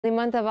The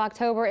month of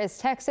October is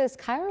Texas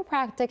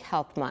Chiropractic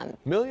Health Month.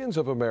 Millions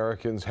of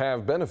Americans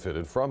have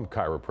benefited from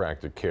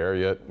chiropractic care,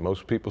 yet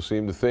most people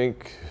seem to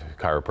think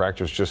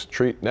chiropractors just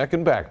treat neck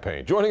and back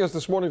pain. Joining us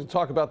this morning to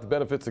talk about the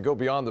benefits that go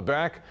beyond the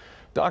back,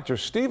 Dr.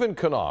 Stephen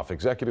Knopf,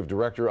 Executive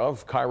Director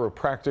of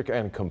Chiropractic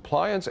and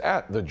Compliance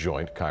at The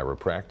Joint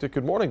Chiropractic.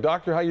 Good morning,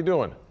 Doctor. How you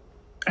doing?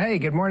 Hey,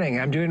 good morning.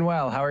 I'm doing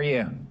well. How are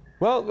you?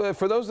 Well,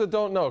 for those that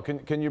don't know,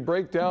 can you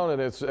break down, and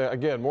it's,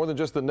 again, more than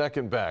just the neck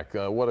and back,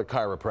 what a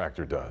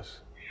chiropractor does?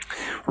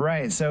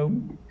 Right. So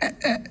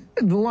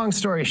the long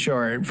story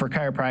short, for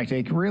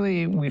chiropractic,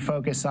 really we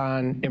focus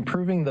on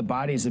improving the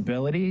body's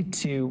ability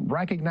to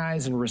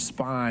recognize and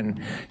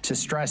respond to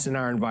stress in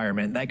our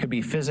environment. That could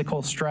be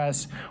physical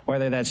stress,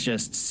 whether that's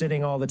just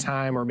sitting all the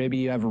time, or maybe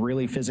you have a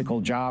really physical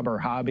job or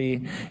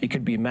hobby. It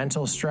could be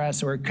mental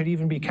stress, or it could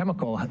even be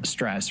chemical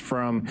stress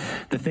from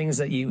the things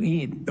that you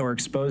eat or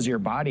expose your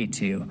body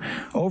to.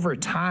 Over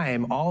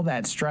time, all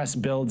that stress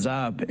builds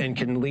up and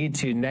can lead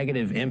to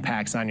negative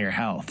impacts on your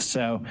health.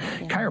 So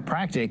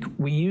chiropractic,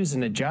 we use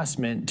an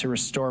adjustment to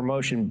restore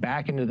motion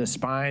back into the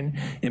spine,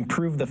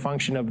 improve the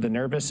function of the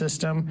nervous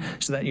system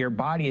so that your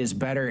body is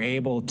better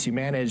able to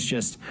manage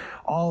just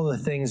all the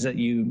things that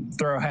you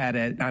throw at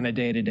it on a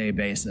day-to-day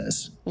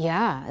basis.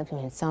 Yeah, I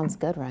mean, it sounds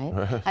good,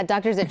 right?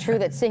 Doctor, is it true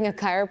that seeing a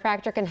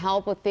chiropractor can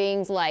help with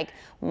things like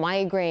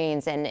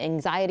migraines and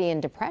anxiety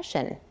and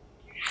depression?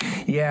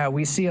 Yeah,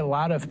 we see a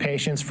lot of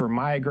patients for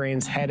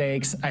migraines,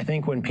 headaches. I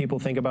think when people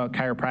think about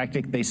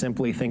chiropractic, they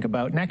simply think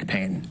about neck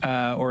pain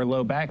or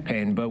low back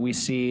pain, but we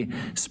see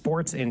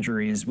sports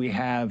injuries. We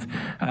have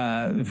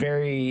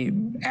very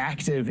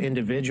active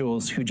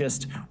individuals who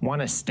just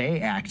want to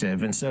stay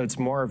active, and so it's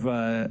more of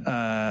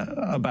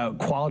about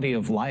quality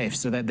of life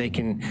so that they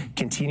can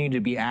continue to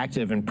be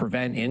active and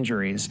prevent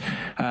injuries.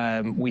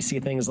 We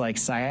see things like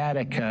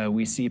sciatica.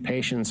 We see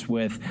patients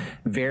with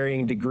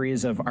varying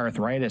degrees of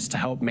arthritis to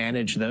help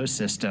manage those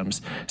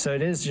systems. So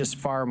it is just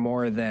far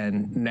more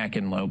than neck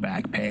and low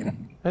back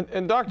pain.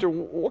 And doctor,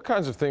 what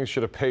kinds of things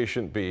should a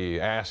patient be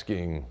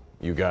asking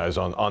you guys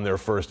on their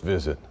first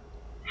visit?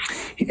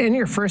 In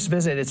your first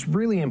visit, it's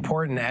really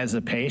important as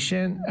a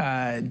patient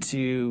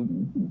to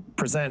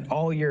present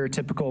all your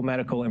typical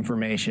medical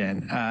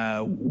information.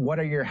 What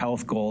are your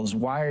health goals?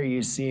 Why are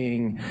you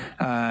seeing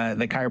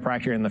the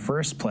chiropractor in the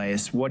first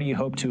place? What do you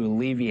hope to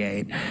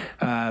alleviate?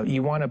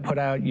 You want to put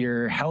out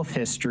your health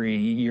history,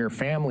 your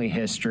family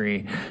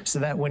history, so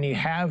that when you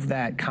have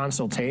that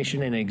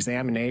consultation and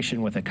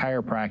examination with a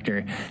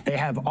chiropractor, they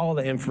have all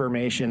the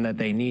information that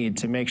they need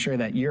to make sure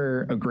that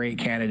you're a great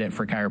candidate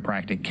for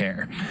chiropractic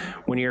care.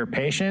 When you're a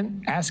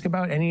patient, ask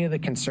about any of the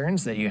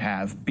concerns that you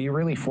have. Be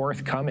really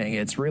forthcoming.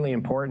 It's really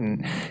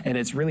important, and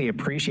it's really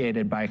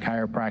appreciated by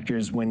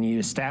chiropractors when you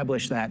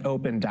establish that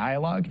open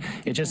dialogue.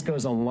 It just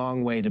goes a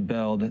long way to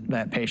build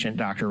that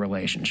patient-doctor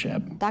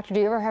relationship. Doctor,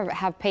 do you ever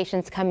have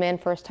patients come in,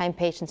 first-time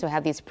patients who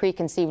have these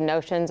preconceived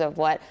notions of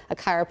what a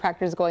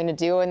chiropractor is going to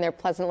do, and they're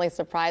pleasantly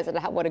surprised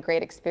at what a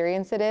great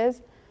experience it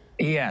is?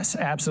 Yes,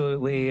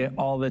 absolutely,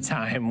 all the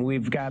time.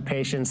 We've got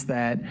patients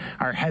that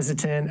are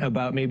hesitant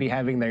about maybe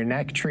having their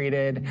neck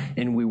treated,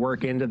 and we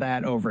work into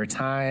that over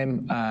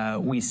time.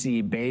 We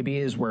see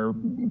babies where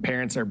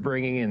parents are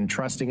bringing and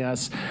trusting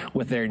us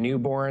with their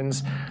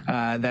newborns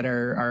that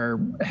are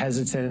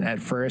hesitant at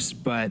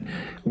first, but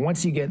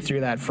once you get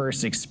through that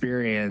first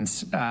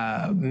experience,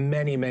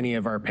 many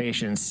of our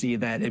patients see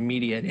that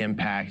immediate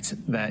impact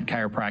that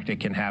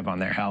chiropractic can have on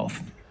their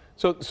health.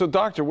 So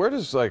doctor, where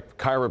does like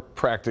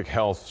chiropractic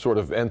health sort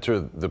of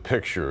enter the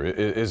picture?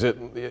 Is it,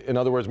 in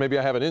other words, maybe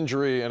I have an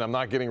injury and I'm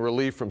not getting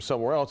relief from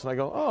somewhere else, and I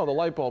go, oh, the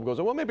light bulb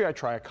goes, well, maybe I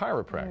try a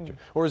chiropractor.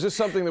 Or is this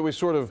something that we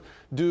sort of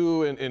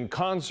do in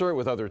concert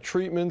with other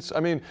treatments?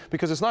 I mean,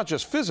 because it's not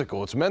just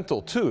physical, it's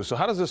mental too. So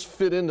how does this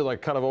fit into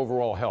like kind of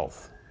overall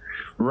health?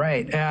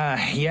 Right.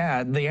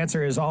 Yeah, the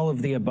answer is all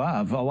of the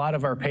above. A lot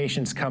of our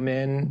patients come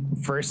in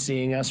first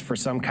seeing us for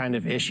some kind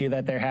of issue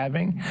that they're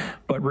having,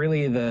 but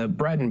really the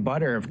bread and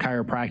butter of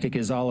chiropractic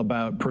is all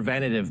about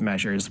preventative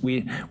measures.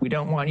 We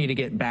don't want you to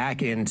get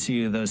back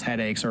into those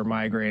headaches or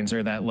migraines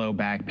or that low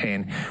back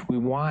pain. We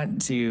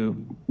want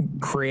to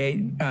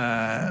create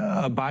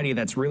a body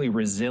that's really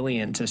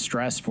resilient to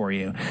stress for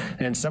you.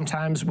 And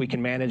sometimes we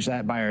can manage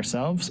that by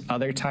ourselves.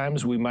 Other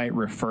times we might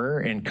refer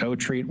and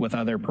co-treat with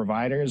other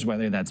providers,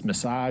 whether that's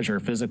massage or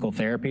physical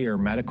therapy or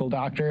medical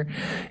doctor.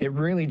 It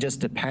really just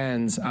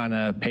depends on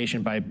a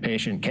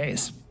patient-by-patient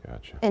case.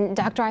 Gotcha. And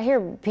doctor, I hear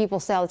people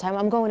say all the time,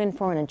 I'm going in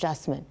for an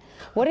adjustment.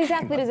 What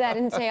exactly does that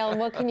entail, and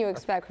what can you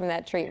expect from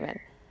that treatment?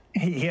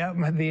 Yeah,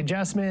 the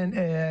adjustment,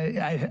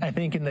 I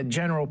think in the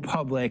general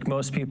public,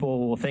 most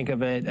people will think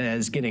of it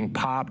as getting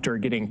popped or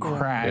getting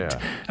cracked.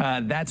 Yeah.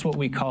 That's what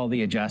we call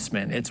the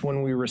adjustment. It's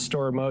when we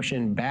restore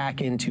motion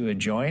back into a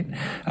joint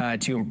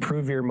to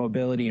improve your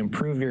mobility,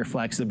 improve your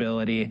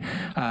flexibility,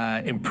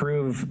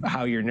 improve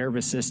how your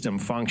nervous system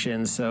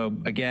functions. So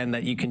again,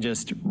 that you can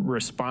just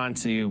respond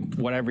to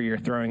whatever you're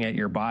throwing at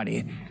your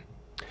body.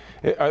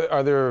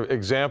 Are there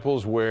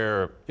examples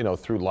where, you know,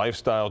 through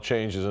lifestyle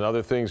changes and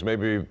other things,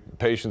 maybe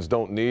patients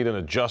don't need an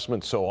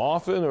adjustment so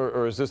often,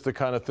 or is this the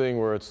kind of thing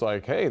where it's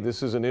like, hey,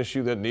 this is an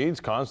issue that needs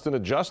constant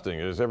adjusting?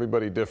 Is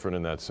everybody different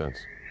in that sense?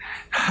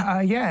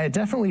 Yeah, it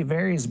definitely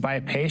varies by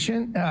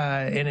patient,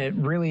 and it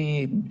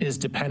really is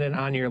dependent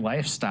on your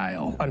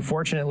lifestyle.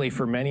 Unfortunately,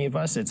 for many of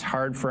us, it's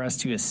hard for us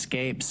to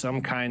escape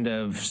some kind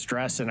of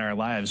stress in our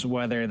lives,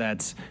 whether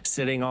that's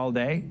sitting all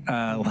day,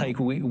 like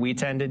we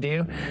tend to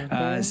do.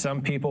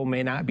 Some people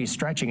may not be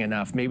stretching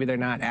enough. Maybe they're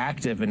not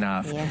active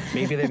enough.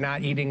 Maybe they're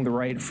not eating the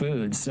right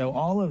foods. So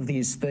all of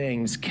these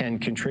things can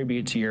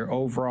contribute to your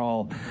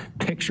overall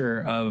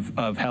picture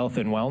of health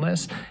and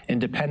wellness. And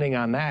depending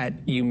on that,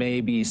 you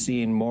may be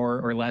seen more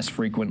or less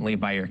frequently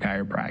by your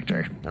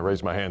chiropractor. I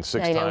raised my hand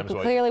 6 times.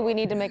 Clearly, we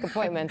need to make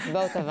appointments,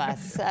 both of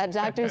us.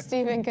 Dr.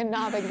 Stephen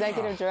Knopf,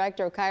 Executive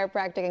Director of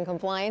Chiropractic and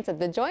Compliance at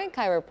The Joint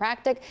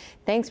Chiropractic.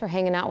 Thanks for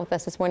hanging out with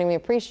us this morning. We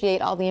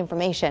appreciate all the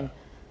information.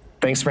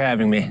 Thanks for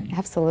having me.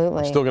 Absolutely.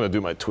 I'm still going to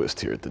do my twist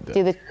here at the desk.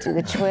 Do the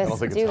twist. I don't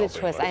think it's do the helping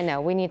twist. much. I know.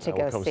 We need to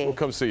go see. We'll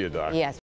come see you, Doc. Yes.